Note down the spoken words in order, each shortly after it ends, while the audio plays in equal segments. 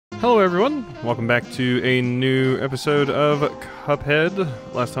Hello everyone, welcome back to a new episode of Cuphead.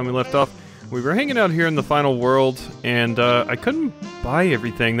 Last time we left off, we were hanging out here in the final world, and I couldn't buy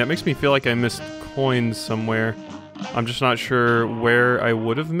everything. That makes me feel like I missed coins somewhere. I'm just not sure where I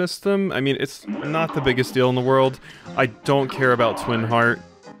would have missed them. I mean, it's not the biggest deal in the world. I don't care about Twin Heart,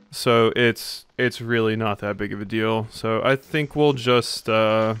 so it's really not that big of a deal. So I think we'll just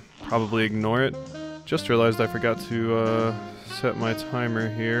probably ignore it. Just realized I forgot to set my timer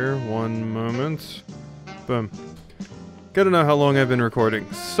here. One moment. Boom. Gotta know how long I've been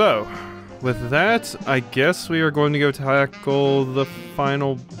recording. So, with that, I guess we are going to go tackle the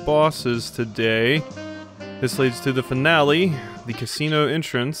final bosses today. This leads to the finale, the casino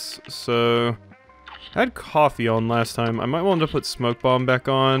entrance. So, I had coffee on last time. I might want to put Smoke Bomb back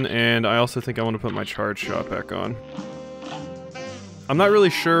on, and I also think I want to put my charge shot back on. I'm not really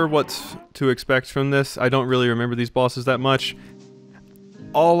sure what to expect from this. I don't really remember these bosses that much.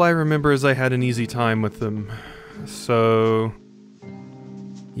 All I remember is I had an easy time with them. So,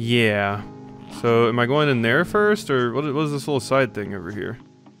 yeah. So, am I going in there first, or what is this little side thing over here?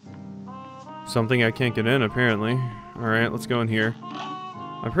 Something I can't get in, apparently. Alright, let's go in here.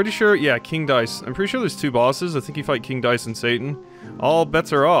 I'm pretty sure, yeah, King Dice. I'm pretty sure there's two bosses. I think you fight King Dice and Satan. All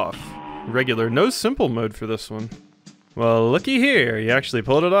bets are off. Regular. No simple mode for this one. Well, looky here, you actually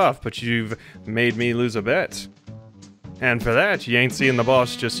pulled it off, but you've made me lose a bet. And for that, you ain't seeing the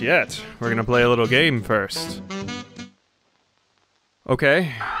boss just yet. We're gonna play a little game first.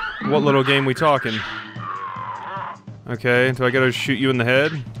 Okay, what little game we talking? Okay, do I gotta shoot you in the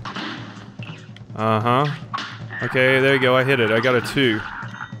head? Uh-huh. Okay, there you go, I hit it, I got a 2.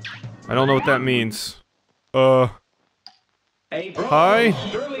 I don't know what that means. Hi?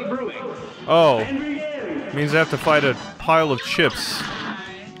 Oh. Means I have to fight a pile of chips.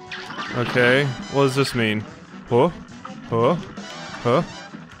 Okay, what does this mean? Huh? Huh? Huh?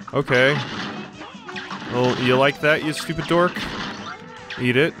 Okay. Well, you like that, you stupid dork?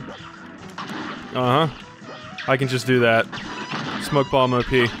 Eat it. Uh-huh. I can just do that. Smoke Bomb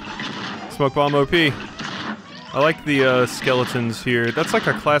OP. Smoke Bomb OP. I like the skeletons here. That's like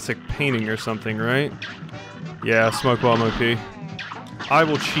a classic painting or something, right? Yeah, Smoke Bomb OP. I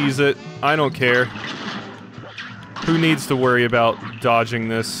will cheese it. I don't care. Who needs to worry about dodging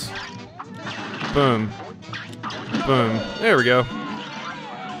this? Boom. Boom. There we go.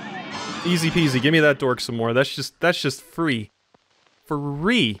 Easy peasy. Give me that dork some more. That's just free.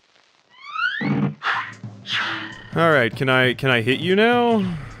 Free. Alright, can I hit you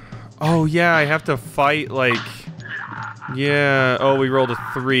now? Oh yeah, I have to fight like... Yeah, oh we rolled a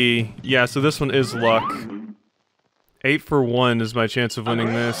 3. Yeah, so this one is luck. 8 for 1 is my chance of winning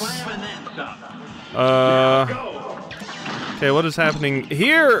this. Okay, what is happening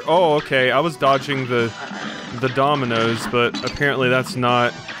here? Oh, okay, I was dodging the dominoes, but apparently that's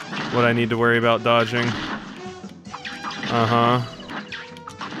not what I need to worry about dodging. Uh-huh.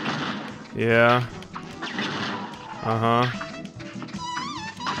 Yeah. Uh-huh.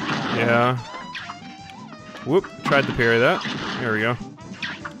 Yeah. Whoop, tried to parry that. There we go.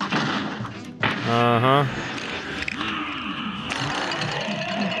 Uh-huh.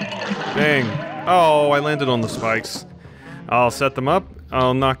 Bang. Oh, I landed on the spikes. I'll set them up.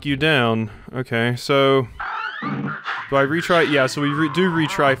 I'll knock you down. Okay, so... Do I retry? Yeah, so we do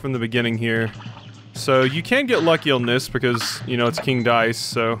retry from the beginning here. So you can get lucky on this because, you know, it's King Dice,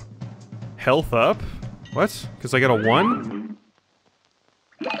 so... Health up? What? Because I get a 1?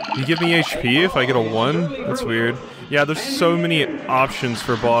 You give me HP if I get a 1? That's weird. Yeah, there's so many options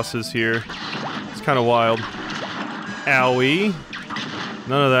for bosses here. It's kind of wild. Owie.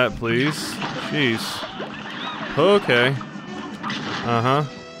 None of that, please. Jeez. Okay. Uh-huh.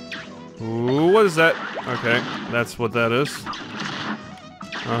 Ooh, what is that? Okay, that's what that is.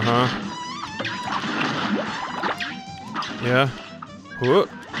 Uh-huh. Yeah. Ooh.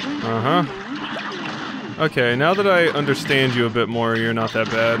 Uh-huh. Okay, now that I understand you a bit more, you're not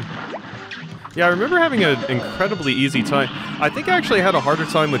that bad. Yeah, I remember having an incredibly easy time. I think I actually had a harder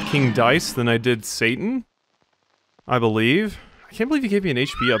time with King Dice than I did Satan. I believe. I can't believe you gave me an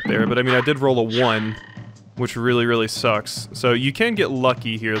HP up there, but I mean, I did roll a 1. Which really, really sucks. So you can get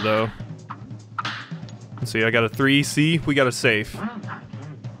lucky here, though. Let's see, I got a 3. See? We got a safe.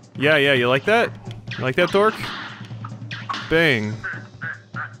 Yeah, you like that? You like that, dork? Bang.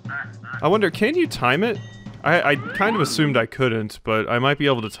 I wonder, can you time it? I kind of assumed I couldn't, but I might be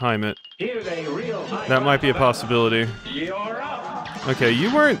able to time it. That might be a possibility. Okay,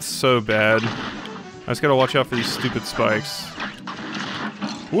 you weren't so bad. I just gotta watch out for these stupid spikes.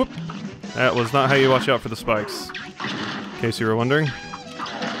 Whoop! That was not how you watch out for the spikes. In case you were wondering.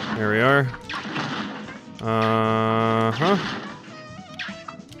 There we are. Uh-huh.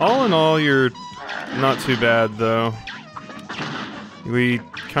 all in all, you're not too bad, though. We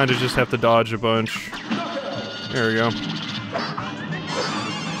kind of just have to dodge a bunch. There we go.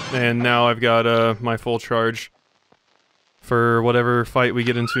 And now I've got my full charge for whatever fight we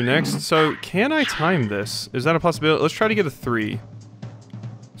get into next. So, can I time this? Is that a possibility? Let's try to get a 3.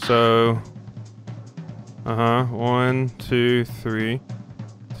 So... 1, 2, 3.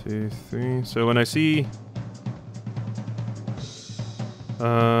 2, 3. So when I see...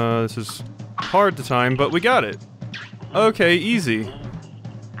 this is hard to time, but we got it. Okay, easy.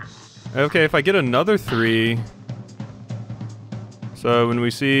 Okay, if I get another 3... So when we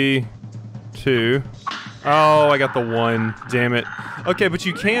see 2... Oh, I got the 1. Damn it. Okay, but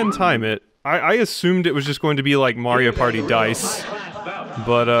you can time it. I assumed it was just going to be like Mario Party dice.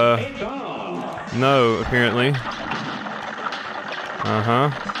 But, no, apparently.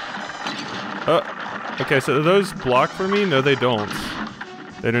 Okay, so do those block for me? No, they don't.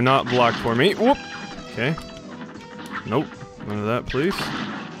 They do not block for me. Whoop! Okay. Nope. None of that, please.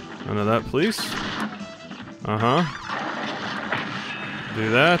 None of that, please. Do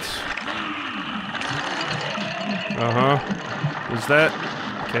that. Is that...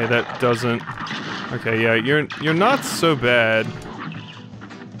 Okay, that doesn't... Okay, yeah, you're not so bad.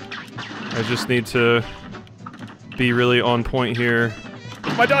 I just need to be really on point here.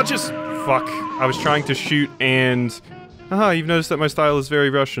 My dodges! Fuck. I was trying to shoot and... you've noticed that my style is very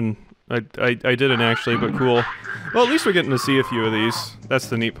Russian. I didn't actually, but cool. Well, at least we're getting to see a few of these. That's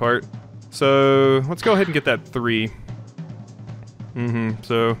the neat part. So, let's go ahead and get that 3.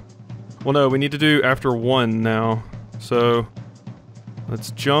 So... Well, no, we need to do after 1 now. So...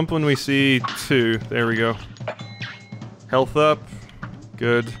 Let's jump when we see 2. There we go. Health up.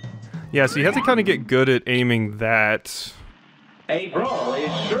 Good. Yeah, so you have to kind of get good at aiming that. A brawl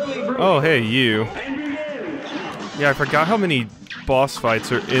is surely brewing. Oh, hey, you. Yeah, I forgot how many boss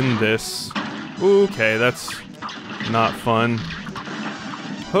fights are in this. Okay, that's not fun.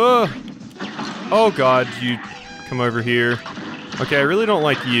 Huh. Oh god, you come over here. Okay, I really don't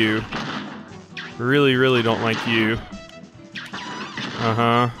like you. Really, really don't like you.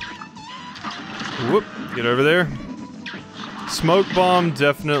 Whoop, get over there. Smoke bomb,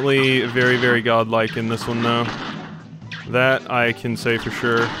 definitely very, very godlike in this one, though. That I can say for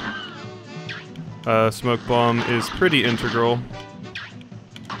sure. Smoke bomb is pretty integral.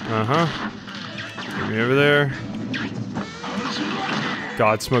 Get me over there.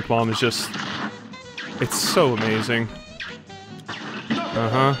 God, smoke bomb is just... It's so amazing.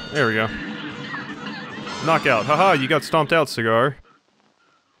 There we go. Knockout. Haha, you got stomped out, Cigar.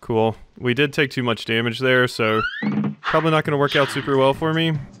 Cool. We did take too much damage there, so... Probably not going to work out super well for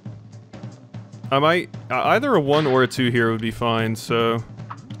me. I might... either a 1 or a 2 here would be fine, so...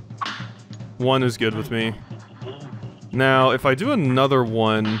 1 is good with me. Now, if I do another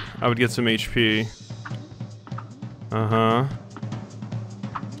 1, I would get some HP. Oh,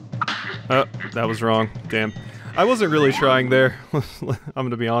 that was wrong. Damn. I wasn't really trying there. I'm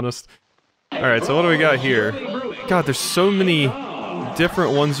gonna be honest. Alright, so what do we got here? God, there's so many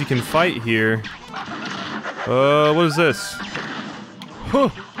different ones you can fight here. What is this? Huh,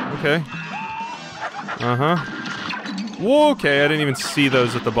 okay. Whoa, okay, I didn't even see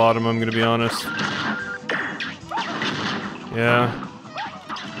those at the bottom, I'm gonna be honest. Yeah.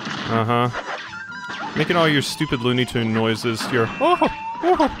 Making all your stupid Looney Tune noises. You're...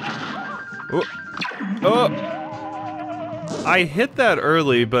 I hit that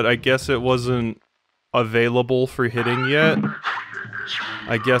early, but I guess it wasn't available for hitting yet.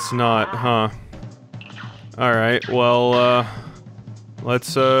 I guess not, huh? Alright, well,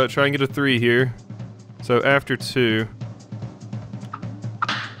 let's try and get a 3 here. So after 2...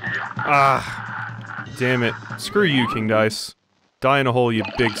 Damn it. Screw you, King Dice. Die in a hole, you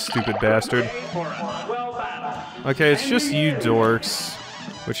big stupid bastard. Okay, it's just you dorks.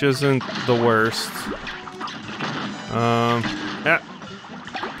 Which isn't the worst. Damn it.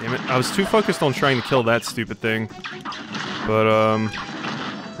 I was too focused on trying to kill that stupid thing. But,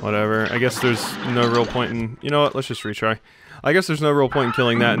 whatever. I guess there's no real point in... You know what? Let's just retry. I guess there's no real point in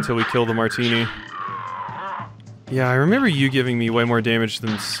killing that until we kill the Martini. Yeah, I remember you giving me way more damage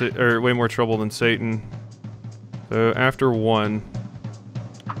than... or way more trouble than Satan. So, after 1...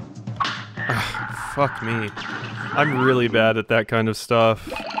 fuck me. I'm really bad at that kind of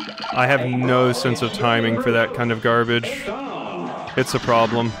stuff. I have no sense of timing for that kind of garbage. It's a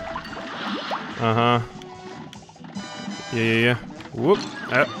problem. Yeah. Whoop.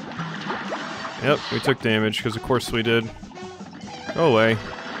 Yep, we took damage, because of course we did. Go away.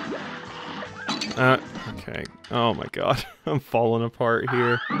 Okay. Oh my god. I'm falling apart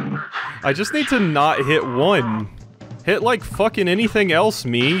here. I just need to not hit 1. Hit like fucking anything else,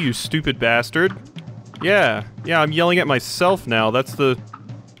 me, you stupid bastard. Yeah, I'm yelling at myself now. That's the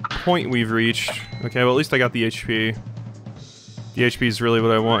point we've reached. Okay, well at least I got the HP. The HP is really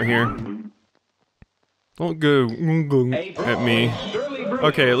what I want here. Don't go at me.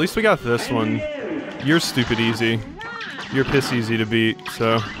 Okay, at least we got this one. You're stupid easy. You're piss easy to beat,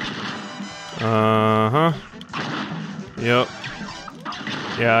 so... Uh-huh. Yep.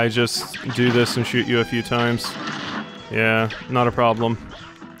 Yeah, I just do this and shoot you a few times. Yeah, not a problem.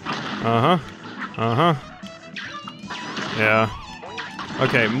 Uh-huh. Uh-huh. Yeah.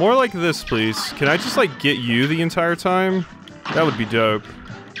 Okay, more like this, please. Can I just, like, get you the entire time? That would be dope.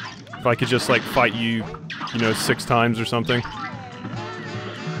 If I could just, like, fight you, you know, 6 times or something.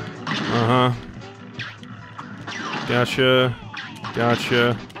 Uh-huh. Gotcha.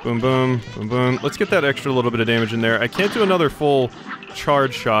 Gotcha. Boom, boom, boom, boom. Let's get that extra little bit of damage in there. I can't do another full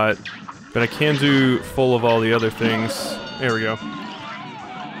charge shot, but I can do full of all the other things. There we go.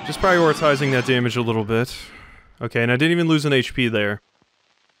 Just prioritizing that damage a little bit. Okay, and I didn't even lose an HP there.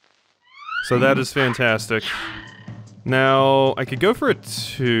 So that is fantastic. Now, I could go for a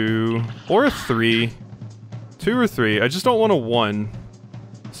 2, or a 3. 2 or 3. I just don't want a 1.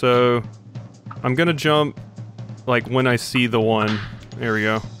 So, I'm gonna jump, like, when I see the 1. There we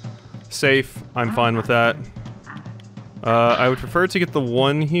go. Safe. I'm fine with that. I would prefer to get the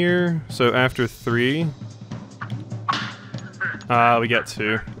 1 here, so after 3... we got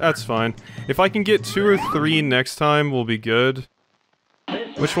 2. That's fine. If I can get 2 or 3 next time, we'll be good.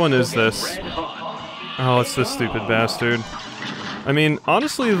 Which one is this? Oh, it's this stupid bastard. I mean,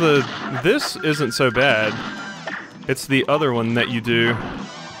 honestly, this isn't so bad. It's the other one that you do.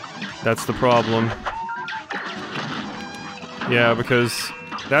 That's the problem. Yeah, because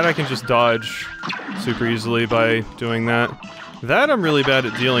that I can just dodge super easily by doing that. That I'm really bad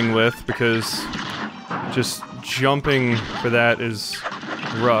at dealing with, because just jumping for that is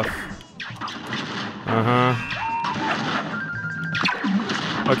rough. Uh-huh.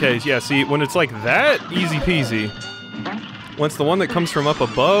 Okay, yeah, see, when it's like that, easy peasy. Once the one that comes from up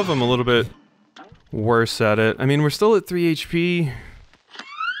above, I'm a little bit worse at it. I mean, we're still at 3 HP.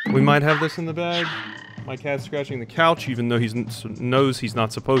 We might have this in the bag. My cat's scratching the couch, even though he knows he's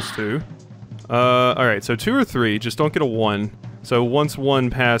not supposed to. Alright, so 2 or 3, just don't get a 1. So once 1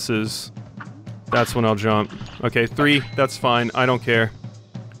 passes, that's when I'll jump. Okay, 3, that's fine, I don't care.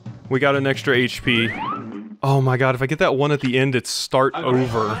 We got an extra HP. Oh my god, if I get that 1 at the end, it's start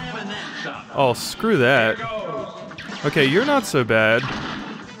over. Oh, screw that. Okay, you're not so bad.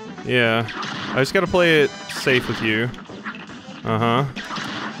 Yeah, I just gotta play it safe with you. Uh-huh.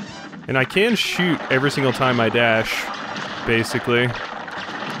 And I can shoot every single time I dash, basically.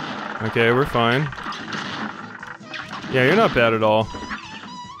 Okay, we're fine. Yeah, you're not bad at all.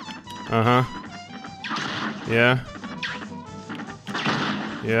 Uh-huh. Yeah.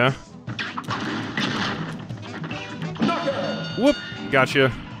 Yeah. Whoop!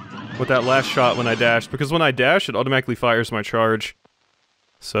 Gotcha. With that last shot when I dashed. Because when I dash, it automatically fires my charge.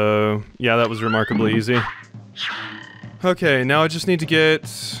 So, yeah, that was remarkably easy. Okay, now I just need to get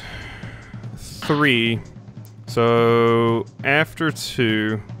 3. So, after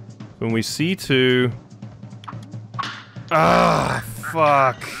 2, when we see 2... Ah,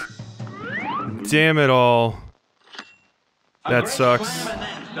 fuck. Damn it all. That sucks.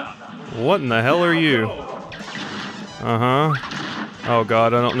 What in the hell are you? Uh-huh. Oh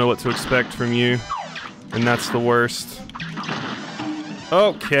god, I don't know what to expect from you. And that's the worst.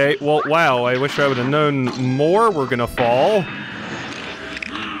 Okay, well, wow, I wish I would have known more were gonna fall.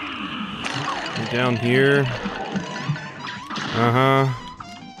 You're down here. Uh-huh.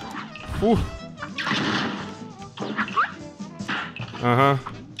 Whew. Uh-huh.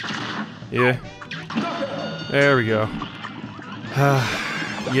 Yeah. There we go.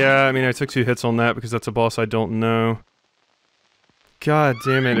 Yeah, I mean, I took 2 hits on that because that's a boss I don't know. God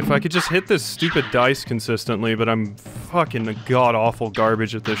damn it, if I could just hit this stupid dice consistently, but I'm fucking god-awful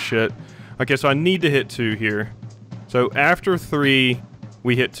garbage at this shit. Okay, so I need to hit 2 here. So after 3,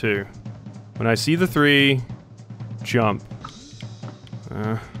 we hit 2. When I see the 3, jump.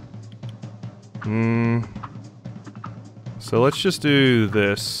 So let's just do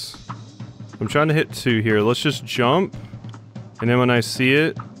this. I'm trying to hit 2 here. Let's just jump. And then when I see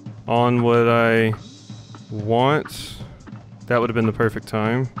it on what I want, that would have been the perfect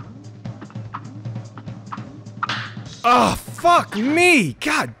time. Oh, fuck me!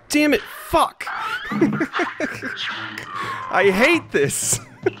 God damn it, fuck! I hate this!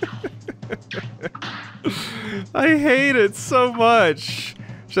 I hate it so much!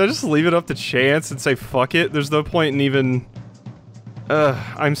 Should I just leave it up to chance and say fuck it? There's no point in even...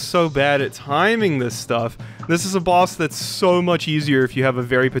 I'm so bad at timing this stuff. This is a boss that's so much easier if you have a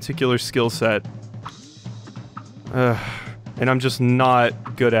very particular skill set. And I'm just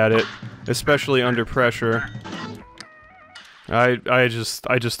not good at it, especially under pressure. I just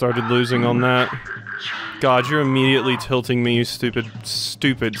started losing on that. God, you're immediately tilting me, you stupid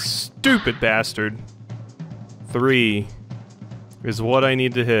bastard. 3 is what I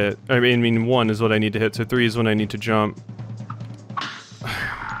need to hit. I mean 1 is what I need to hit, so 3 is when I need to jump.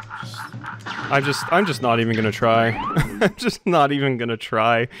 I'm just not even gonna try. I'm just not even gonna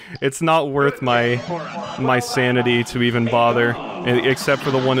try. It's not worth my sanity to even bother, except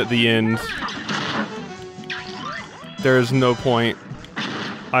for the one at the end. There is no point.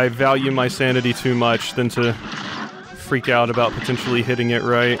 I value my sanity too much than to freak out about potentially hitting it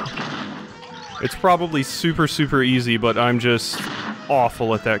right. It's probably super easy, but I'm just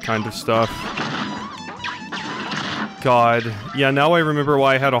awful at that kind of stuff. God. Yeah, now I remember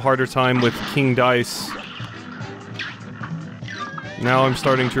why I had a harder time with King Dice. Now I'm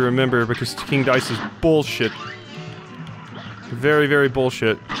starting to remember, because King Dice is bullshit. Very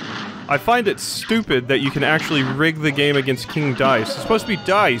bullshit. I find it stupid that you can actually rig the game against King Dice. It's supposed to be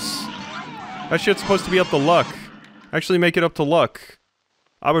dice. That shit's supposed to be up to luck. Actually make it up to luck.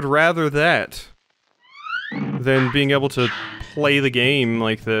 I would rather that than being able to play the game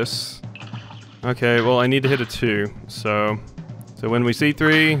like this. Okay, well I need to hit a 2, so when we see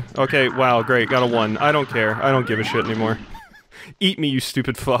 3, okay, wow, great, got a 1. I don't care, I don't give a shit anymore. Eat me, you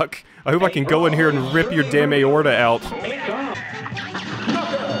stupid fuck. I hope I can go in here and rip your damn aorta out.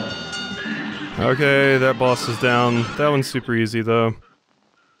 Okay, that boss is down. That one's super easy though.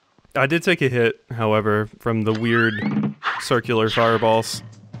 I did take a hit, however, from the weird circular fireballs.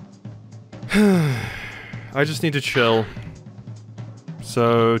 I just need to chill.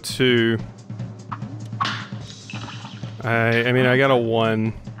 So, 2. I mean, I got a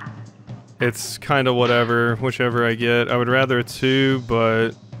 1. It's kind of whatever, whichever I get. I would rather a 2,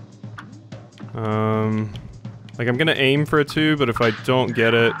 but... like, I'm gonna aim for a 2, but if I don't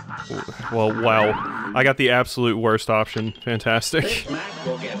get it... Well, wow. I got the absolute worst option. Fantastic. This match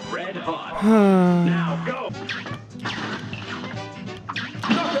will get red hot. Now go.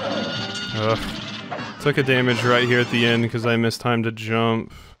 Took a damage right here at the end because I missed time to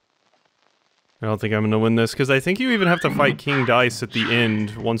jump. I don't think I'm gonna win this, because I think you even have to fight King Dice at the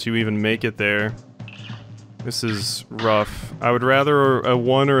end once you even make it there. This is rough. I would rather a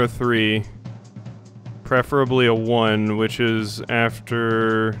 1 or a 3. Preferably a 1, which is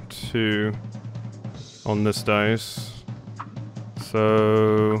after 2 on this dice.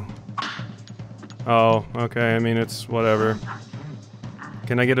 So... Oh, okay, I mean, it's whatever.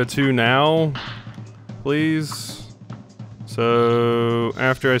 Can I get a 2 now? Please? So...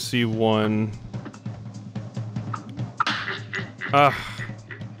 After I see 1... Ah.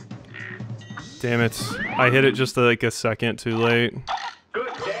 Damn it. I hit it just like a second too late.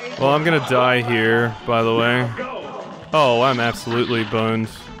 Well, I'm gonna die here, by the way. Oh, I'm absolutely boned.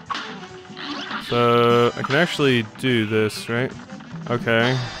 So, I can actually do this, right?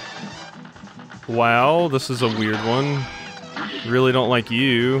 Okay. Wow, this is a weird one. Really don't like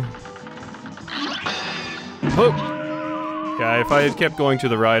you. Oh! Yeah, if I had kept going to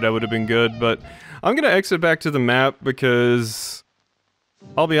the right, I would have been good, but... I'm gonna exit back to the map because,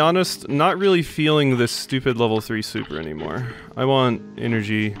 I'll be honest, not really feeling this stupid level 3 super anymore. I want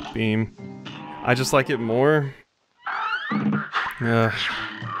energy beam. I just like it more. Yeah.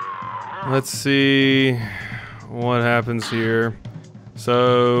 Let's see what happens here.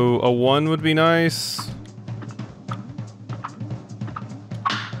 So, a 1 would be nice.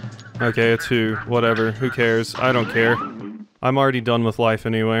 Okay, a 2. Whatever. Who cares? I don't care. I'm already done with life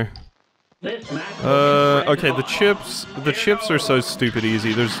anyway. Okay, the chips are so stupid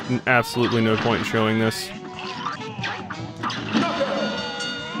easy. There's absolutely no point in showing this.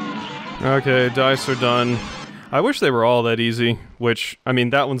 Okay, dice are done. I wish they were all that easy, which, I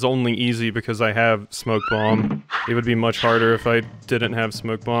mean, that one's only easy because I have Smoke Bomb. It would be much harder if I didn't have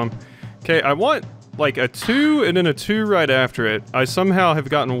Smoke Bomb. Okay, I want, like, a 2 and then a 2 right after it. I somehow have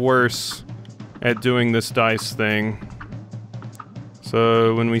gotten worse at doing this dice thing.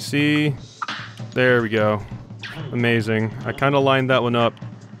 So, when we see... There we go. Amazing. I kind of lined that one up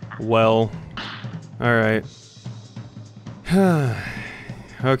well. Alright.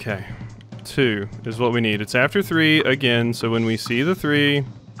 Okay. 2 is what we need. It's after 3 again, so when we see the 3...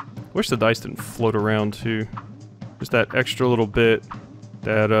 Wish the dice didn't float around too. Just that extra little bit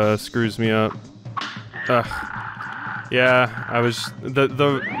that screws me up. Ugh. Yeah, I was...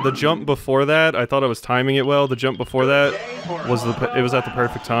 The jump before that, I thought I was timing it well. The jump before that was it was at the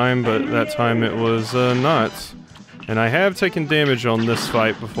perfect time, but that time it was not. And I have taken damage on this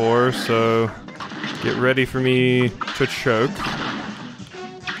fight before, so... Get ready for me to choke.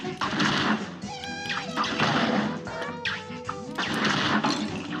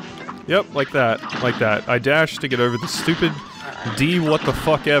 Yep, like that. Like that. I dashed to get over the stupid D what the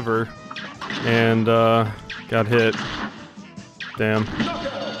fuck ever. And, got hit. Damn.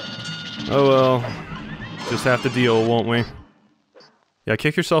 Oh well. Just have to deal, won't we? Yeah,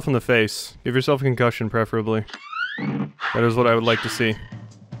 kick yourself in the face. Give yourself a concussion, preferably. That is what I would like to see.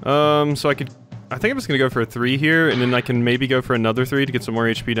 So I think I'm just gonna go for a 3 here, and then I can maybe go for another 3 to get some more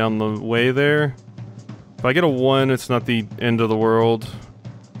HP down the way there. If I get a 1, it's not the end of the world.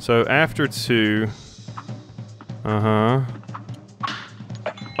 So after 2... Uh-huh.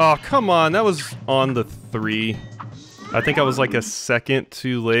 Oh, come on, that was on the 3. I think I was like a second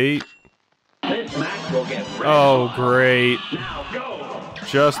too late. This match will get red Oh, hot. great. Now go.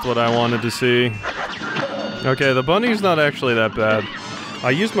 Just what I wanted to see. Okay, the bunny's not actually that bad. I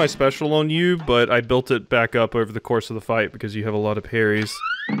used my special on you, but I built it back up over the course of the fight because you have a lot of parries.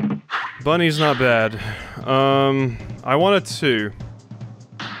 Bunny's not bad. I want a 2.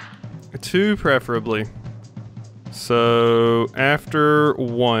 A 2 preferably. So, after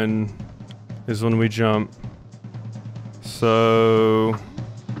 1 is when we jump. So...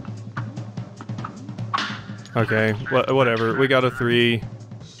 Okay, whatever. We got a 3.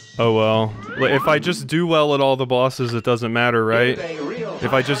 Oh well. If I just do well at all the bosses, it doesn't matter, right?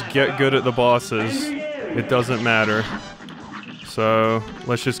 If I just get good at the bosses, it doesn't matter. So,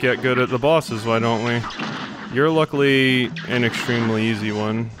 let's just get good at the bosses, why don't we? You're luckily an extremely easy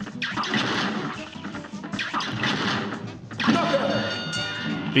one.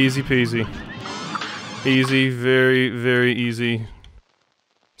 Easy peasy. Easy, very, very easy.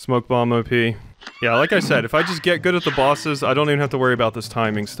 Smoke bomb OP. Yeah, like I said, if I just get good at the bosses, I don't even have to worry about this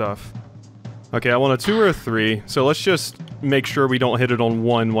timing stuff. Okay, I want a 2 or a 3, so let's just make sure we don't hit it on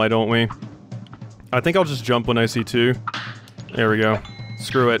 1, why don't we? I think I'll just jump when I see 2. There we go.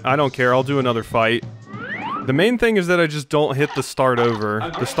 Screw it, I don't care, I'll do another fight. The main thing is that I just don't hit the start over.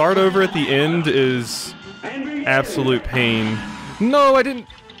 The start over at the end is absolute pain. No, I didn't...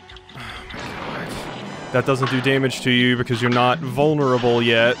 Oh my god. That doesn't do damage to you because you're not vulnerable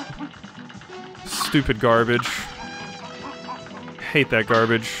yet. Stupid garbage. Hate that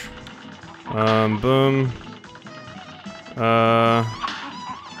garbage. Boom. And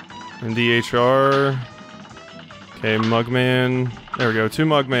DHR. Okay, Mugman. There we go, 2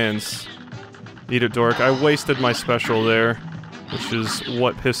 Mugmans. Eat it, dork. I wasted my special there, which is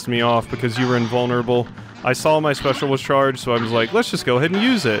what pissed me off because you were invulnerable. I saw my special was charged, so I was like, let's just go ahead and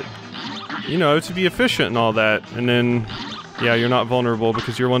use it. You know, to be efficient and all that. And then... yeah, you're not vulnerable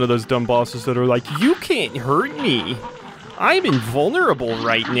because you're one of those dumb bosses that are like, you can't hurt me. I'm invulnerable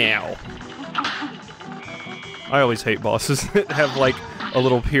right now. I always hate bosses that have like a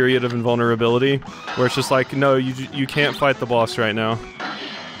little period of invulnerability where it's just like, no, you can't fight the boss right now.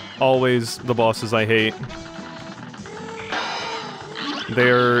 Always the bosses I hate.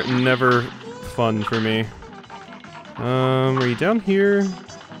 They're never fun for me. Are you down here?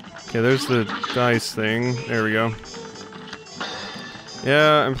 Okay, there's the dice thing. There we go.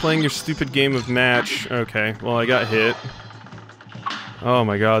 Yeah, I'm playing your stupid game of match. Okay, well I got hit. Oh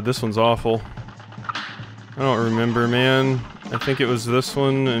my god, this one's awful. I don't remember, man. I think it was this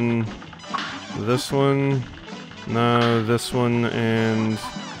one and this one. No, this one and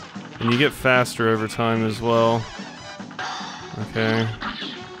you get faster over time as well. Okay.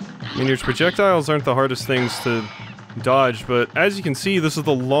 I mean, your projectiles aren't the hardest things to dodge, but as you can see, this is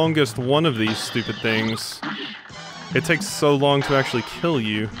the longest one of these stupid things. It takes so long to actually kill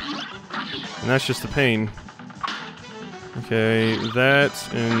you. And that's just a pain. Okay,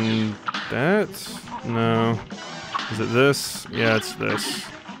 that and that? No. Is it this? Yeah, it's this.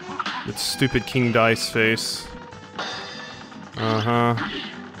 It's stupid King Dice face. Uh-huh.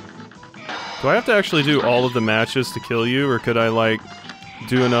 Do I have to actually do all of the matches to kill you, or could I, like,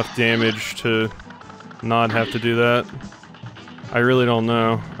 do enough damage to not have to do that? I really don't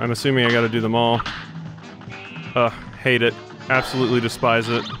know. I'm assuming I gotta do them all. Hate it. Absolutely despise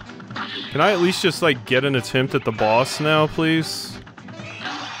it. Can I at least just, like, get an attempt at the boss now, please?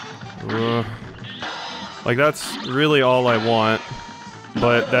 Like, that's really all I want.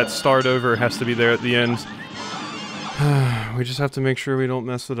 But that start over has to be there at the end. We just have to make sure we don't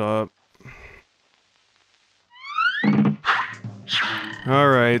mess it up.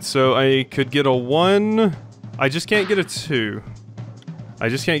 Alright, so I could get a 1. I just can't get a 2. I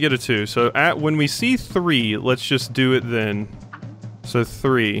just can't get a 2. So when we see 3, let's just do it then. So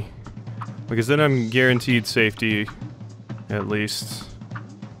 3. Because then I'm guaranteed safety, at least.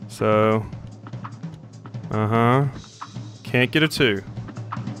 So... uh-huh. Can't get a 2.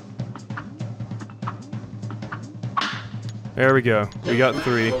 There we go. We got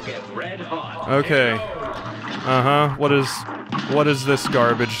 3. Will get red hot. Okay. Uh-huh. What is this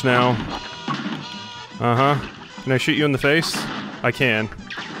garbage now? Uh-huh. Can I shoot you in the face? I can.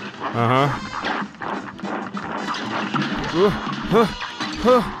 Uh-huh.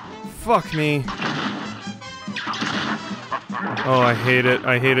 Fuck me. Oh, I hate it.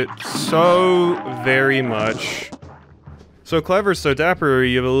 I hate it so very much. So clever, so dapper,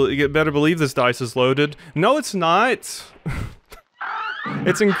 you better believe this dice is loaded. No, it's not!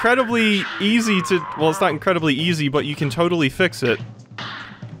 It's incredibly easy to... Well, it's not incredibly easy, but you can totally fix it.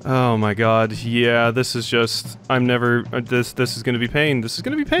 Oh my god, yeah, this is just... I'm never... This is gonna be pain. This is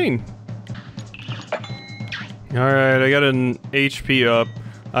gonna be pain. Alright, I got an HP up.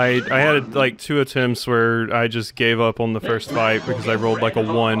 I had like 2 attempts where I just gave up on the first fight because I rolled like a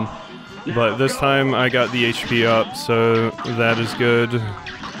 1. But this time I got the HP up, so that is good.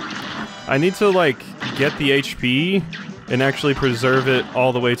 I need to like get the HP and actually preserve it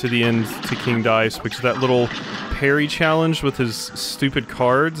all the way to the end to King Dice, because that little parry challenge with his stupid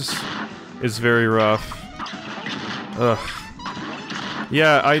cards is very rough. Ugh.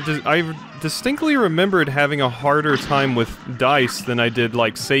 Yeah, I distinctly remembered having a harder time with dice than I did,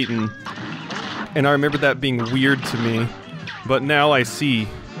 like, Satan. And I remember that being weird to me. But now I see.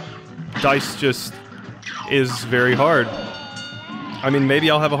 Dice just is very hard. I mean,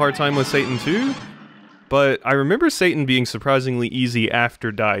 maybe I'll have a hard time with Satan too? But I remember Satan being surprisingly easy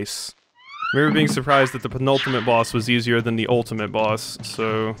after dice. I remember being surprised that the penultimate boss was easier than the ultimate boss,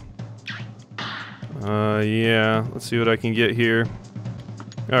 so... yeah, let's see what I can get here.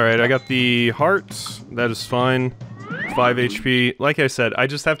 Alright, I got the heart. That is fine. 5 HP. Like I said, I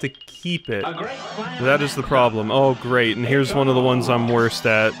just have to keep it. That is the problem. Oh, great. And here's one of the ones I'm worst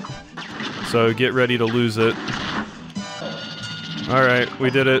at. So get ready to lose it. Alright, we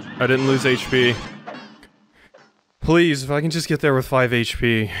did it. I didn't lose HP. Please, if I can just get there with 5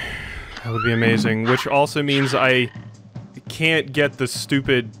 HP, that would be amazing. Which also means I can't get the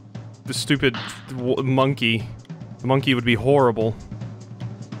stupid monkey. The monkey would be horrible.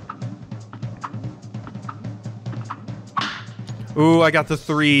 Ooh, I got the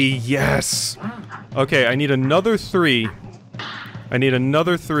 3. Yes! Okay, I need another 3. I need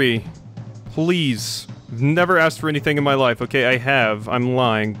another 3. Please. I've never asked for anything in my life. Okay, I have. I'm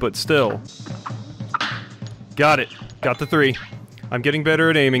lying, but still. Got it. Got the 3. I'm getting better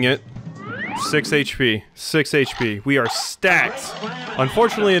at aiming it. 6 HP. 6 HP. We are stacked.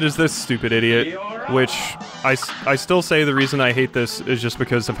 Unfortunately, it is this stupid idiot, which I still say the reason I hate this is just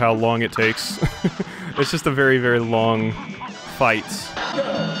because of how long it takes. It's just a very, very long fight.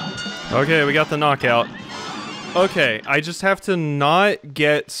 Okay, we got the knockout. Okay, I just have to not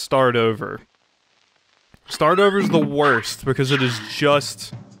get start over. Start over's the worst because it is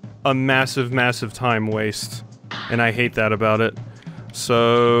just a massive, massive time waste. And I hate that about it.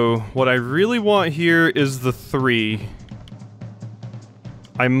 So, what I really want here is the 3.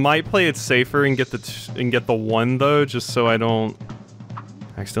 I might play it safer and get the 1 though, just so I don't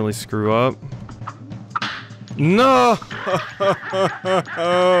accidentally screw up. No!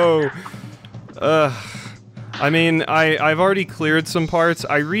 I mean, I've already cleared some parts.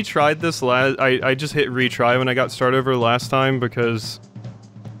 I retried this I just hit retry when I got start over last time because,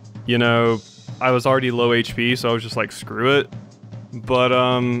 you know, I was already low HP, so I was just like, screw it. But,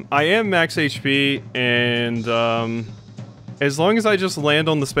 I am max HP, and, as long as I just land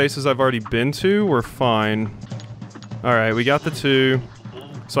on the spaces I've already been to, we're fine. Alright, we got the 2.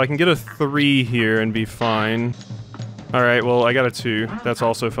 So I can get a 3 here and be fine. Alright, well, I got a 2. That's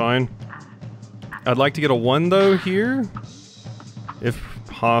also fine. I'd like to get a 1, though, here. If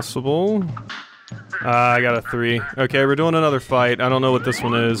possible. I got a 3. Okay, we're doing another fight. I don't know what this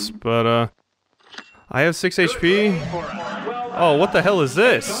one is, but, I have 6 HP. Oh, what the hell is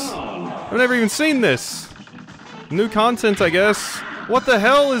this? I've never even seen this. New content, I guess. What the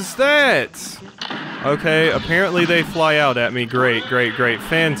hell is that? Okay, apparently they fly out at me. Great, great, great.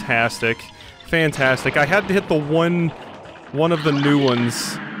 Fantastic. Fantastic. I had to hit the one of the new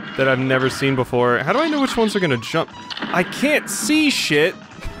ones that I've never seen before. How do I know which ones are gonna jump? I can't see shit!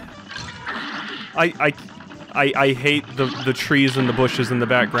 I hate the trees and the bushes in the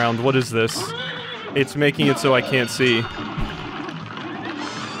background. What is this? It's making it so I can't see.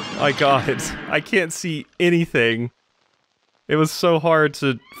 My god, I can't see anything. It was so hard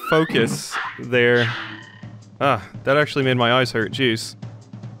to focus there. Ah, that actually made my eyes hurt, jeez.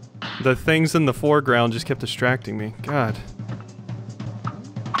 The things in the foreground just kept distracting me, god.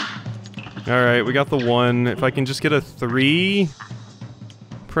 Alright, we got the 1. If I can just get a 3,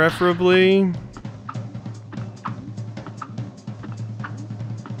 preferably.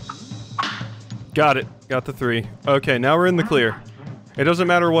 Got it. Got the 3. Okay, now we're in the clear. It doesn't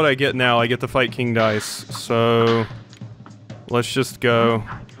matter what I get now, I get to fight King Dice. So... let's just go.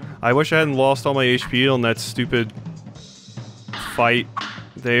 I wish I hadn't lost all my HP on that stupid... fight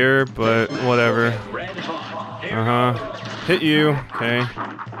there, but whatever. Uh-huh. Hit you. Okay.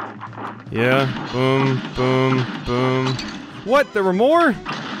 Yeah. Boom, boom, boom. What? There were more?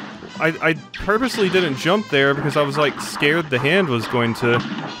 I purposely didn't jump there because I was like scared the hand was going to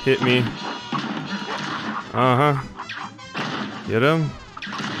hit me. Uh-huh. Get him.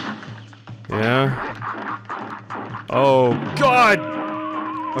 Yeah. Oh God!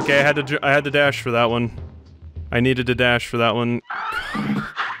 Okay, I had to dash for that one. I needed to dash for that one.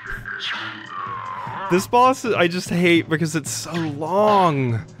 This boss I just hate because it's so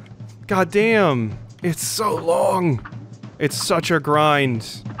long. God damn. It's so long. It's such a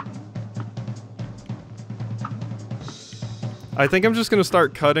grind. I think I'm just gonna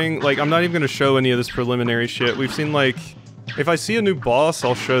start cutting. Like, I'm not even gonna show any of this preliminary shit. We've seen, like... if I see a new boss,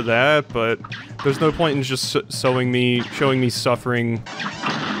 I'll show that, but... there's no point in just showing me suffering.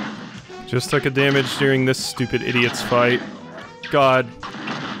 Just took a damage during this stupid idiot's fight. God.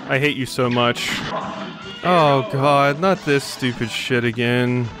 I hate you so much. Oh God, not this stupid shit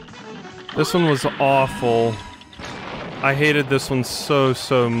again. This one was awful. I hated this one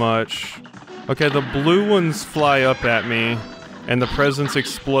so much. Okay, the blue ones fly up at me, and the presents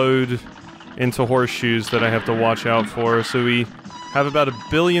explode into horseshoes that I have to watch out for, so we have about 1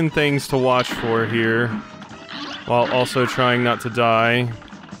 billion things to watch for here, while also trying not to die.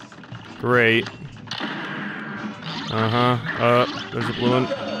 Great. There's a blue one.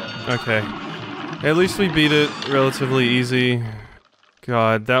 Okay. At least we beat it relatively easy.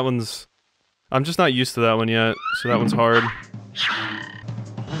 God, that one's... I'm just not used to that one yet, so that one's hard.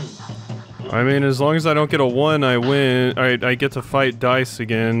 I mean, as long as I don't get a 1, I win. I get to fight Dice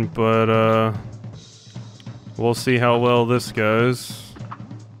again, but, we'll see how well this goes.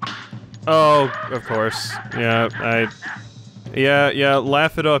 Oh, of course. Yeah, Yeah,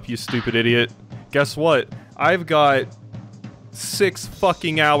 laugh it up, you stupid idiot. Guess what? I've got 6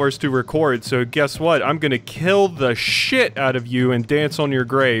 fucking hours to record, so guess what? I'm gonna kill the shit out of you and dance on your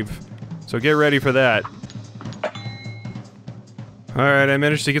grave. So get ready for that. Alright, I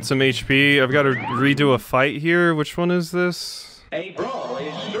managed to get some HP. I've got to redo a fight here. Which one is this?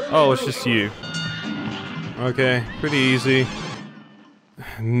 Oh, it's just you. Okay, pretty easy.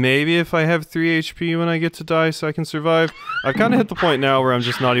 Maybe if I have 3 HP when I get to Dice, I can survive. I've kind of hit the point now where I'm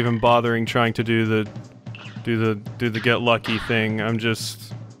just not even bothering trying to do the get lucky thing. I'm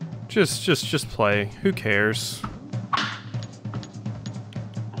just play. Who cares?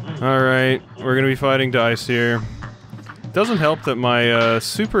 Alright, we're gonna be fighting Dice here. Doesn't help that my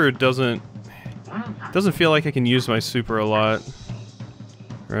super doesn't feel like I can use my super a lot.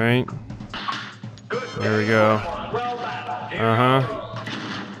 Right? There we go. Uh-huh.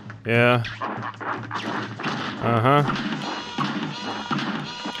 Yeah. Uh-huh.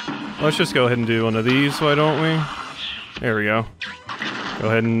 Let's just go ahead and do one of these, why don't we? There we go. Go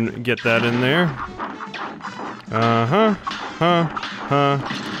ahead and get that in there. Uh-huh. Huh.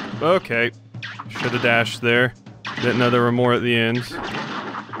 Okay. Should have dashed there. Didn't know there were more at the end.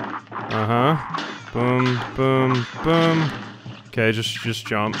 Uh-huh. Boom, boom, boom. Okay, just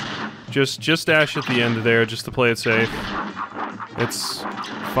jump. Just dash at the end of there, just to play it safe. It's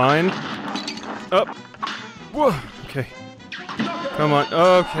fine. Up. Whoa. Okay. Come on.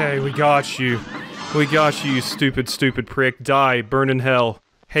 Okay, we got you. We got you, you stupid prick. Die. Burn in hell.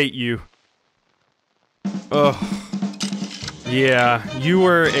 Hate you. Ugh. Yeah, you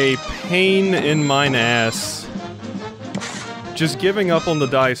were a pain in mine ass. Just giving up on the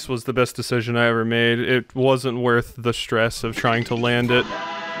dice was the best decision I ever made. It wasn't worth the stress of trying to land it,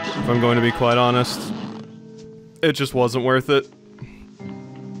 if I'm going to be quite honest. It just wasn't worth it.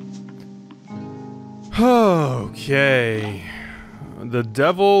 Okay. The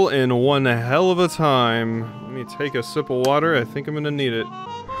devil in one hell of a time. Let me take a sip of water. I think I'm gonna need it.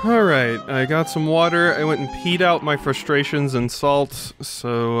 Alright, I got some water. I went and peed out my frustrations and salt,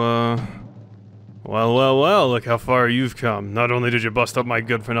 so, well, look how far you've come. Not only did you bust up my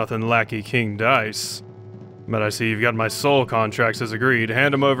good-for-nothing lackey King Dice, but I see you've got my soul contracts as agreed.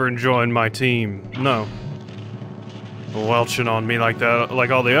 Hand them over and join my team. No. Welching on me like that, like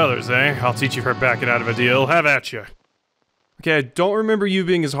all the others, eh? I'll teach you for backing out of a deal. Have at you. Okay, I don't remember you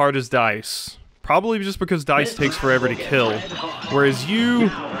being as hard as Dice. Probably just because Dice takes forever to kill. Whereas you,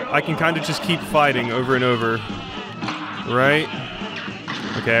 I can kind of just keep fighting over and over. Right?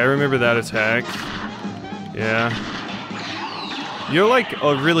 Okay, I remember that attack. Yeah. You're like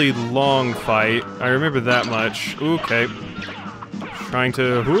a really long fight. I remember that much. Okay. Trying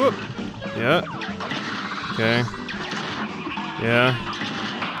to... whoop. Yeah. Okay.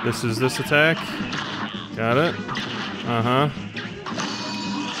 Yeah. This is this attack. Got it. Uh-huh.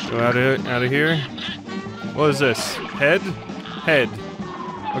 Go out of here. What is this? Head? Head.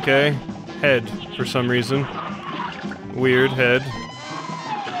 Okay. Head, for some reason. Weird head.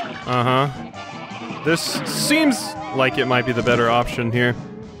 Uh-huh. This seems like it might be the better option here.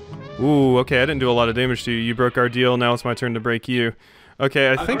 Ooh, okay, I didn't do a lot of damage to you. You broke our deal, now it's my turn to break you.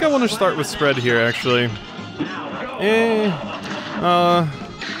 Okay, I think I want to start with spread here, actually.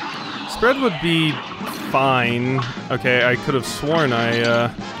 Spread would be fine. Okay, I could have sworn I,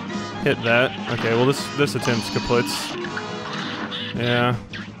 hit that. Okay, well this attempt's kaputs. Yeah.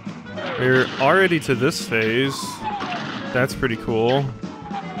 We're already to this phase. That's pretty cool.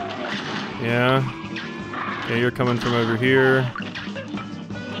 Yeah. Okay, you're coming from over here.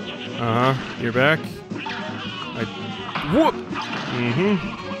 Uh-huh. You're back. Whoop!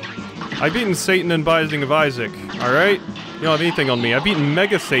 Mm-hmm. I've beaten Satan in Binding of Isaac, alright? You don't have anything on me. I've beaten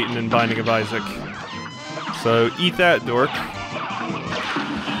Mega Satan in Binding of Isaac. So, eat that, dork.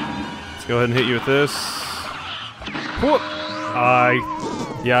 Let's go ahead and hit you with this. Whoop!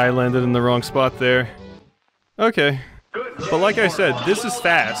 Yeah, I landed in the wrong spot there. Okay. But like I said, this is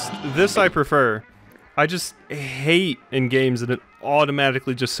fast. This I prefer. I just hate in games that it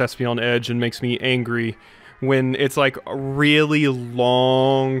automatically just sets me on edge and makes me angry when it's like a really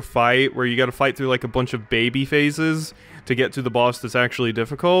long fight where you gotta fight through like a bunch of baby phases to get to the boss that's actually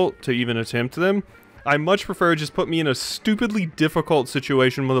difficult to even attempt them. I much prefer just put me in a stupidly difficult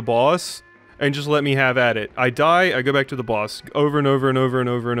situation with a boss and just let me have at it. I die, I go back to the boss over and over and over and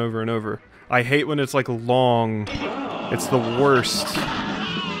over and over and over. I hate when it's like long. It's the worst.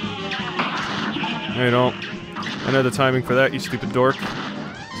 I don't. I know the timing for that, you stupid dork.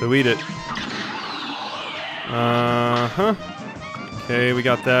 So eat it. Uh-huh. Okay, we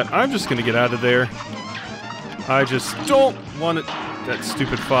got that. I'm just gonna get out of there. I just don't want it. That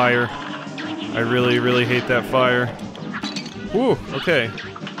stupid fire. I really, really hate that fire. Whew, okay.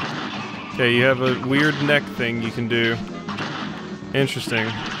 Okay, you have a weird neck thing you can do. Interesting.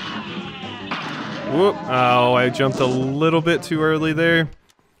 Whoop. Oh, I jumped a little bit too early there.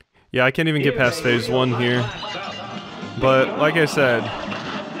 Yeah, I can't even get past phase 1 here. But, like I said,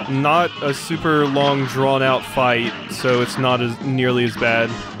 not a super long, drawn-out fight, so it's not as nearly as bad.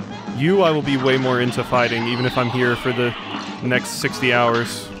 You, I will be way more into fighting, even if I'm here for the next 60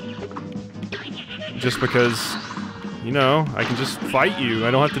 hours. Just because, you know, I can just fight you.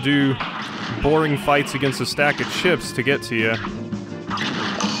 I don't have to do boring fights against a stack of chips to get to you.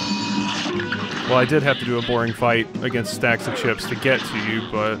 Well, I did have to do a boring fight against stacks of chips to get to you,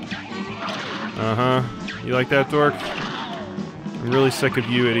 but... Uh-huh. You like that, dork? I'm really sick of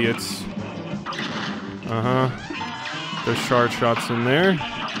you idiots. Uh-huh. Those shard shots in there.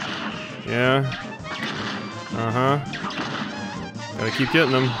 Yeah. Uh-huh. Gotta keep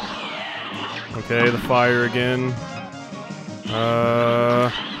getting them. Okay, the fire again.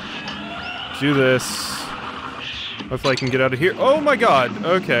 Do this. Hopefully I can get out of here. Oh my god!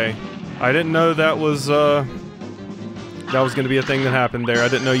 Okay. I didn't know that was gonna be a thing that happened there. I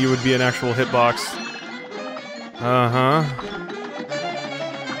didn't know you would be an actual hitbox. Uh-huh.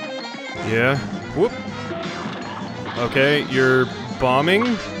 Yeah. Whoop. Okay, you're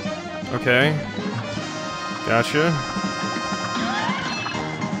bombing. Okay. Gotcha.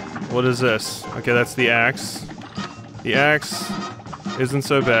 What is this? Okay, that's the axe. The axe isn't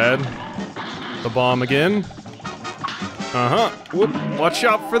so bad. The bomb again. Uh-huh. Whoop. Watch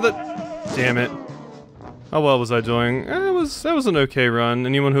out for the... Damn it. How well was I doing? That was an okay run.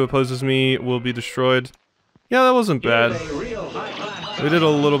 Anyone who opposes me will be destroyed. Yeah, that wasn't bad. We did a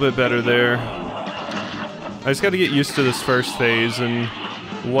little bit better there. I just gotta get used to this first phase and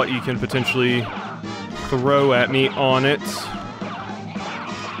what you can potentially throw at me on it.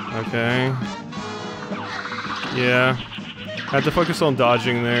 Okay. Yeah. Had to focus on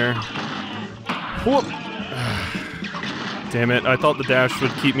dodging there. Whoop! Damn it, I thought the dash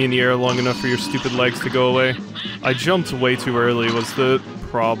would keep me in the air long enough for your stupid legs to go away. I jumped way too early was the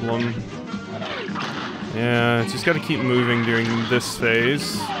problem. Yeah, just gotta keep moving during this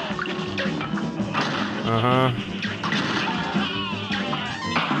phase. Uh-huh.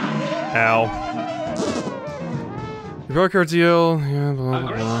 Ow. You broke our deal. Yeah, blah,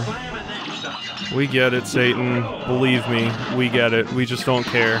 blah, blah. We get it, Satan. Believe me, we get it. We just don't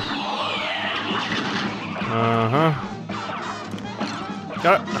care. Uh-huh.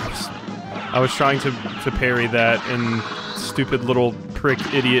 I was trying to parry that, and stupid little prick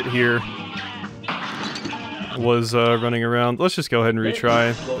idiot here was running around. Let's just go ahead and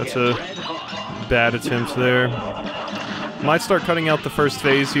retry. That's a bad attempt there. Might start cutting out the first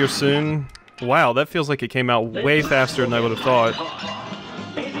phase here soon. Wow, that feels like it came out way faster than I would have thought.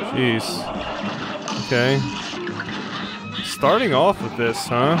 Jeez. Okay. Starting off with this,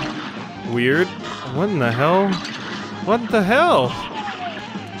 huh? Weird. What in the hell? What the hell?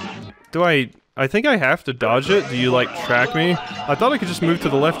 Do I think I have to dodge it? Do you, like, track me? I thought I could just move to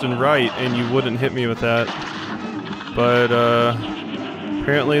the left and right and you wouldn't hit me with that. But,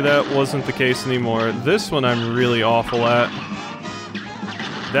 apparently that wasn't the case anymore. This one I'm really awful at.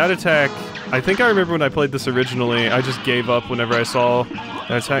 That attack, I think I remember when I played this originally, I just gave up whenever I saw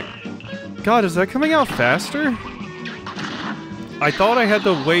that attack. God, is that coming out faster? I thought I had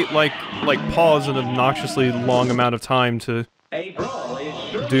to wait, like pause an obnoxiously long amount of time to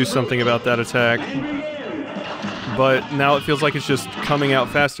do something about that attack. But now it feels like it's just coming out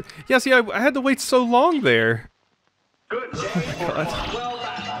faster. Yeah, see, I had to wait so long there. Oh my god.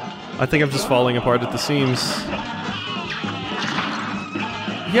 I think I'm just falling apart at the seams.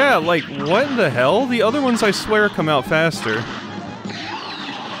 Yeah, like, what in the hell? The other ones, I swear, come out faster.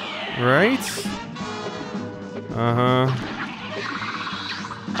 Right? Uh-huh.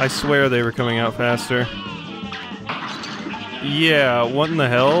 I swear they were coming out faster. Yeah, what in the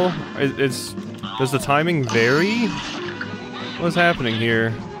hell? Does the timing vary? What's happening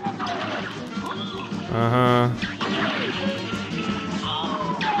here? Uh-huh.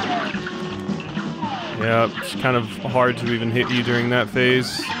 Yeah, it's kind of hard to even hit you during that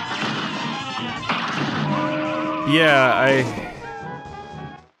phase. Yeah,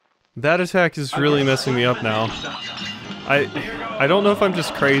 that attack is really messing me up now. I don't know if I'm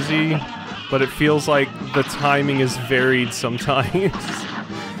just crazy, but it feels like the timing is varied sometimes.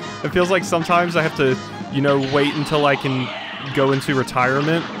 It feels like sometimes I have to, you know, wait until I can go into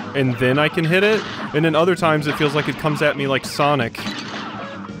retirement, and then I can hit it, and then other times it feels like it comes at me like Sonic.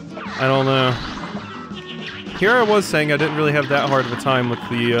 I don't know. Here I was saying I didn't really have that hard of a time with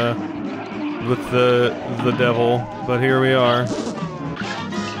the devil, but here we are.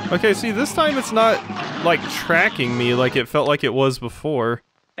 Okay, see, this time it's not, like, tracking me like it felt like it was before.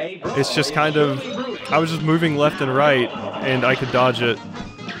 It's just kind of... I was just moving left and right, and I could dodge it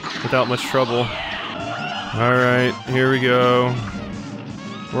without much trouble. Alright, here we go.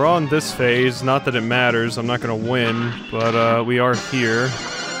 We're on this phase, not that it matters, I'm not gonna win, but we are here.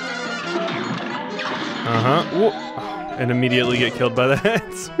 Uh-huh. And immediately get killed by that.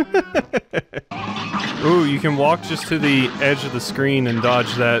 Ooh, you can walk just to the edge of the screen and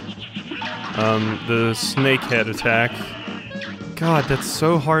dodge that, the snake head attack. God, that's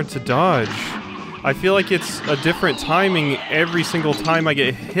so hard to dodge. I feel like it's a different timing every single time I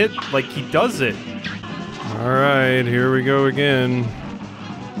get hit, like he does it. Alright, here we go again.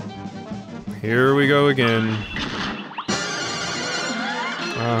 Here we go again.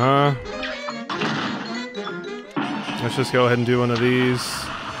 Uh-huh. Let's just go ahead and do one of these.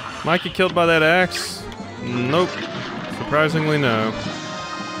 Might get killed by that axe? Nope. Surprisingly, no.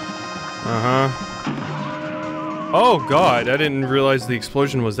 Uh-huh. Oh god, I didn't realize the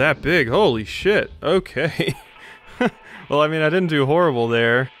explosion was that big. Holy shit. Okay. Well, I mean, I didn't do horrible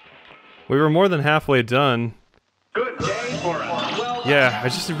there. We were more than halfway done. Good day for us. Well, yeah, I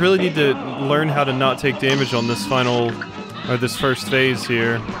just really need to learn how to not take damage on this this first phase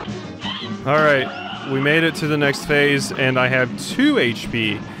here. Alright, we made it to the next phase, and I have 2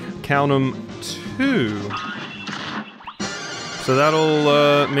 HP. Count them, 2. So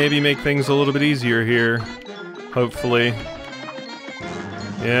that'll, maybe make things a little bit easier here. Hopefully.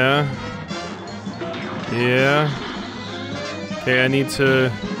 Yeah. Yeah. Okay, I need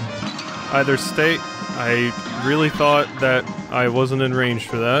to either stay... I really thought that I wasn't in range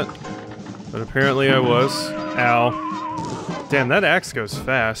for that. But apparently I was. Ow. Damn, that axe goes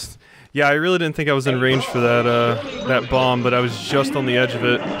fast. Yeah, I really didn't think I was in range for that, that bomb, but I was just on the edge of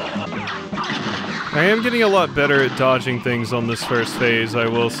it. I am getting a lot better at dodging things on this first phase, I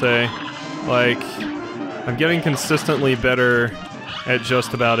will say. Like, I'm getting consistently better at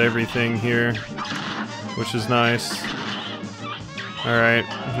just about everything here, which is nice. Alright,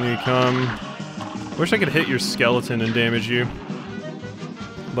 here you come. Wish I could hit your skeleton and damage you,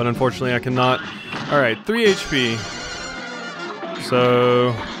 but unfortunately I cannot. Alright, 3 HP.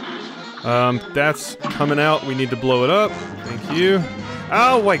 So, that's coming out. We need to blow it up. Thank you.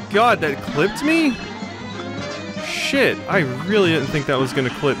 Oh my god, that clipped me? Shit, I really didn't think that was gonna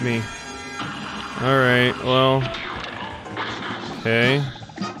clip me. Alright, well... Okay.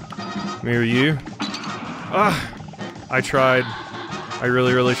 Maybe you? Ah! I tried. I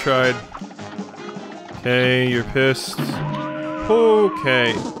really, really tried. Okay, you're pissed.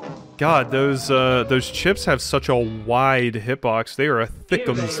 Okay. God, those chips have such a wide hitbox. They are a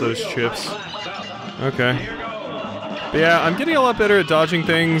thickums, those chips. Okay. But yeah, I'm getting a lot better at dodging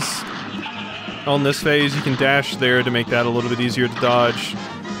things. on this phase, you can dash there to make that a little bit easier to dodge.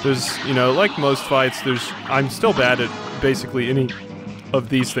 There's, you know, like most fights, I'm still bad at basically any of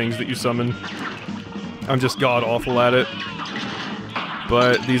these things that you summon. I'm just god-awful at it.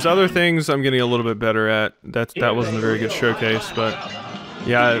 But these other things I'm getting a little bit better at. That wasn't a very good showcase, but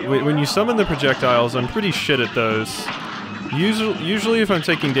yeah, when you summon the projectiles, I'm pretty shit at those. Usually if I'm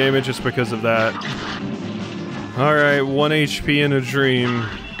taking damage, it's because of that. Alright, 1 HP in a dream.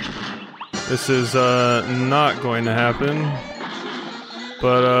 This is not going to happen.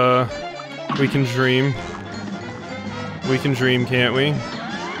 But we can dream. We can dream, can't we?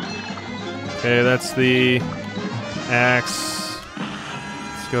 Okay, that's the axe.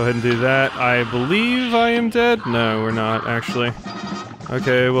 Go ahead and do that. I believe I am dead? No, we're not, actually.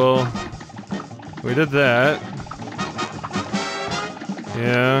 Okay, well... we did that.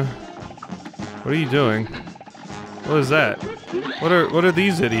 Yeah. What are you doing? What is that? What are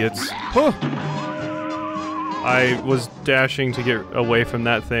these idiots? Oh! I was dashing to get away from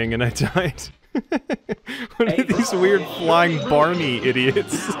that thing and I died. What are these weird flying Barney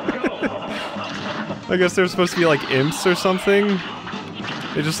idiots? I guess they're supposed to be like imps or something?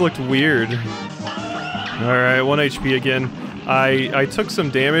 It just looked weird. Alright, 1 HP again. I took some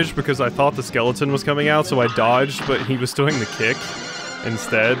damage because I thought the skeleton was coming out, so I dodged, but he was doing the kick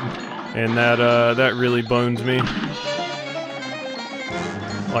instead. And that really boned me.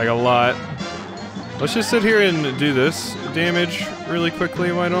 Like a lot. Let's just sit here and do this damage really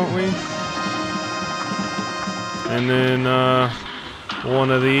quickly, why don't we? And then, one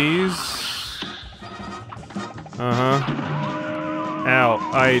of these. Ow,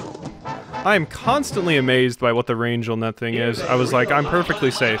 I'm constantly amazed by what the range on that thing is. I was like, I'm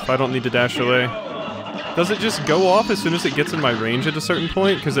perfectly safe. I don't need to dash away. Does it just go off as soon as it gets in my range at a certain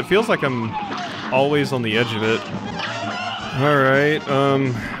point? Because it feels like I'm always on the edge of it. Alright,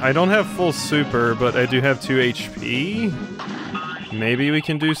 I don't have full super, but I do have 2 HP. Maybe we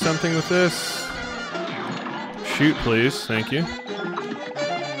can do something with this. Shoot, please. Thank you.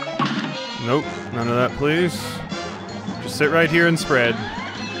 Nope, none of that, please. Just sit right here and spread.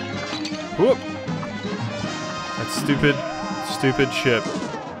 Whoop! That stupid chip.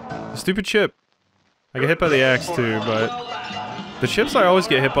 Stupid chip. I get hit by the axe too, but... the chips I always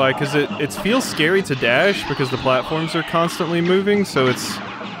get hit by because it feels scary to dash because the platforms are constantly moving, so it's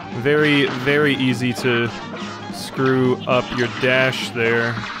very, very easy to screw up your dash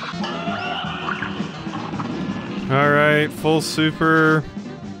there. Alright, full super.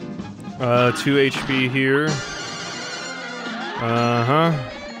 2 HP here.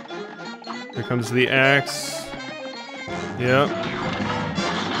 Here comes the axe. Yep.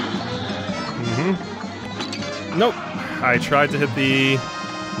 Nope. I tried to hit the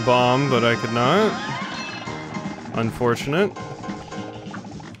bomb, but I could not. Unfortunate.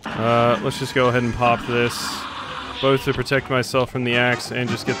 Let's just go ahead and pop this. Both to protect myself from the axe and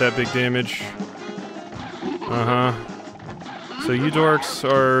just get that big damage. So you dorks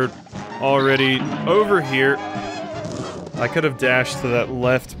are already over here. I could have dashed to that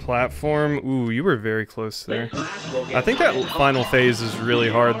left platform. Ooh, you were very close there. I think that final phase is really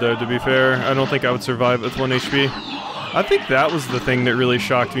hard though, to be fair. I don't think I would survive with 1 HP. I think that was the thing that really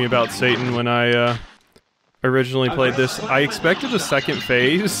shocked me about Satan when I originally played this. I expected a second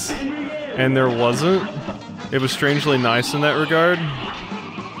phase, and there wasn't. It was strangely nice in that regard.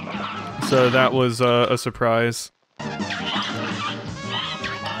 So that was a surprise.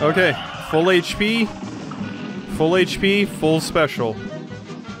 Okay, full HP. Full HP, full special.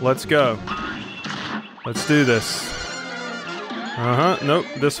 Let's go. Let's do this. Nope,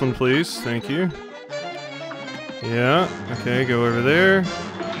 this one please, thank you. Yeah, okay, go over there.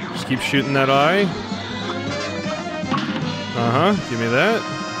 Just keep shooting that eye. Give me that.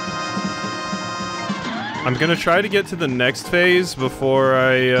 I'm gonna try to get to the next phase before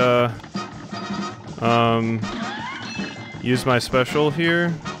I, use my special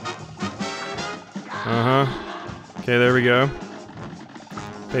here. Okay, there we go.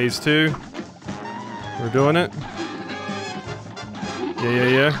 Phase 2. We're doing it.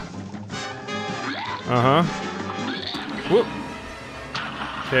 Yeah. Whoop.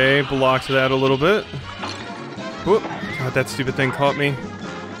 Okay, blocked that a little bit. Whoop. God, that stupid thing caught me.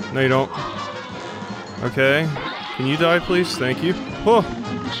 No, you don't. Okay. Can you die, please? Thank you. Whoa.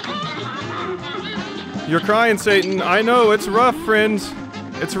 You're crying, Satan. I know, it's rough, friends.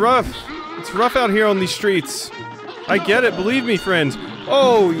 It's rough. It's rough out here on these streets. I get it, believe me, friends.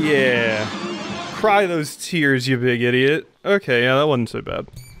 Oh, yeah. Cry those tears, you big idiot. Okay, yeah, that wasn't so bad.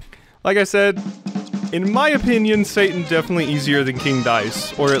 Like I said, in my opinion, Satan definitely easier than King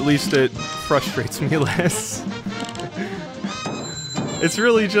Dice, or at least it frustrates me less. It's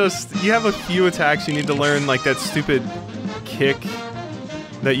really just, you have a few attacks you need to learn, like that stupid kick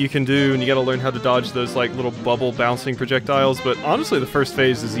that you can do, and you gotta learn how to dodge those like little bubble bouncing projectiles, but honestly the first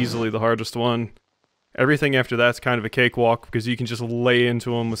phase is easily the hardest one. Everything after that's kind of a cakewalk, because you can just lay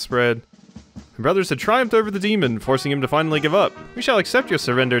into them with spread. The brothers had triumphed over the demon, forcing him to finally give up. "We shall accept your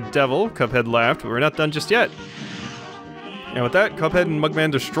surrender, devil," Cuphead laughed, "but we're not done just yet." And with that, Cuphead and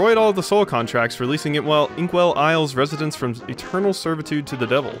Mugman destroyed all of the soul contracts, releasing Inkwell Isle's residents from eternal servitude to the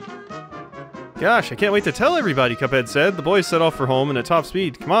devil. "Gosh, I can't wait to tell everybody," Cuphead said. The boys set off for home and at top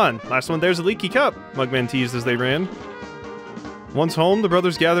speed. "Come on, last one there's a leaky cup," Mugman teased as they ran. Once home, the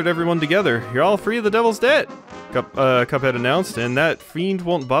brothers gathered everyone together. "You're all free of the devil's debt," Cuphead announced, "and that fiend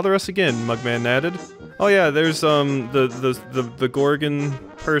won't bother us again," Mugman added. "Oh yeah, there's the Gorgon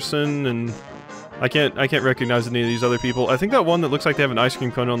person, and I can't recognize any of these other people. I think that one that looks like they have an ice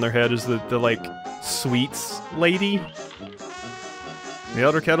cream cone on their head is the like sweets lady." The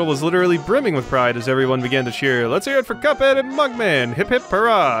Elder Kettle was literally brimming with pride as everyone began to cheer. "Let's hear it for Cuphead and Mugman! Hip hip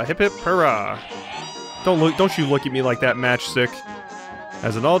hurrah! Hip hip hurrah!" Don't you look at me like that, Matchstick.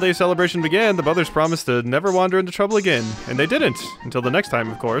 As an all-day celebration began, the brothers promised to never wander into trouble again, and they didn't. Until the next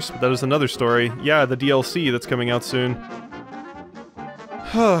time, of course, but that is another story. Yeah, the DLC that's coming out soon.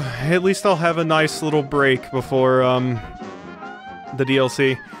 At least I'll have a nice little break before, the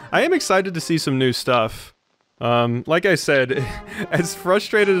DLC. I am excited to see some new stuff. Like I said, as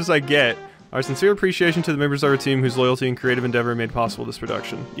frustrated as I get, our sincere appreciation to the members of our team whose loyalty and creative endeavor made possible this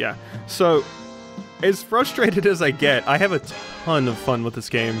production. Yeah, so, as frustrated as I get, I have a ton of fun with this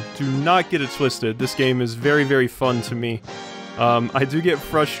game. Do not get it twisted. This game is very, very fun to me. I do get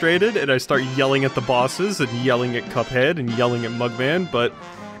frustrated and I start yelling at the bosses and yelling at Cuphead and yelling at Mugman, but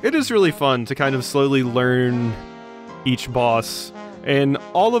it is really fun to kind of slowly learn each boss. And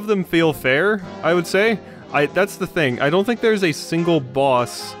all of them feel fair, I would say. That's the thing. I don't think there's a single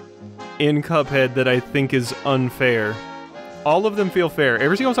boss in Cuphead that I think is unfair. All of them feel fair.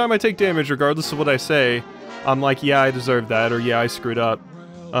 Every single time I take damage, regardless of what I say, I'm like, yeah, I deserve that, or yeah, I screwed up.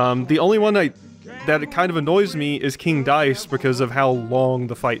 The only one that kind of annoys me is King Dice because of how long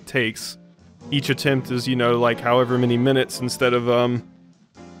the fight takes. Each attempt is, you know, like however many minutes instead of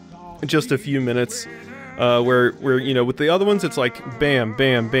just a few minutes. Where you know, with the other ones, it's like bam,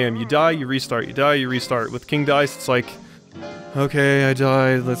 bam, bam. You die, you restart. You die, you restart. With King Dice, it's like, okay, I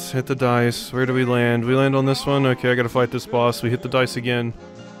died. Let's hit the dice. Where do we land? We land on this one. Okay, I gotta fight this boss. We hit the dice again.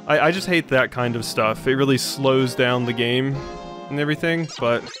 I just hate that kind of stuff. It really slows down the game and everything.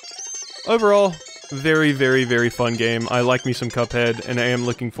 But overall, very, very, very fun game. I like me some Cuphead, and I am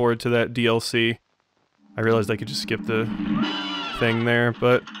looking forward to that DLC. I realized I could just skip the thing there,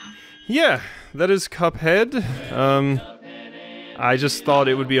 but yeah. That is Cuphead. I just thought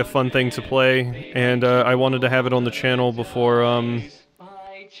it would be a fun thing to play, and I wanted to have it on the channel before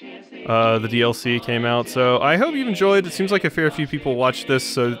the DLC came out. So I hope you've enjoyed. It seems like a fair few people watched this,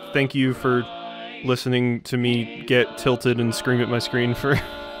 so thank you for listening to me get tilted and scream at my screen for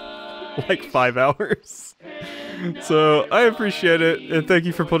like 5 hours. So I appreciate it, and thank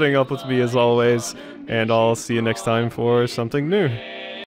you for putting up with me as always, and I'll see you next time for something new.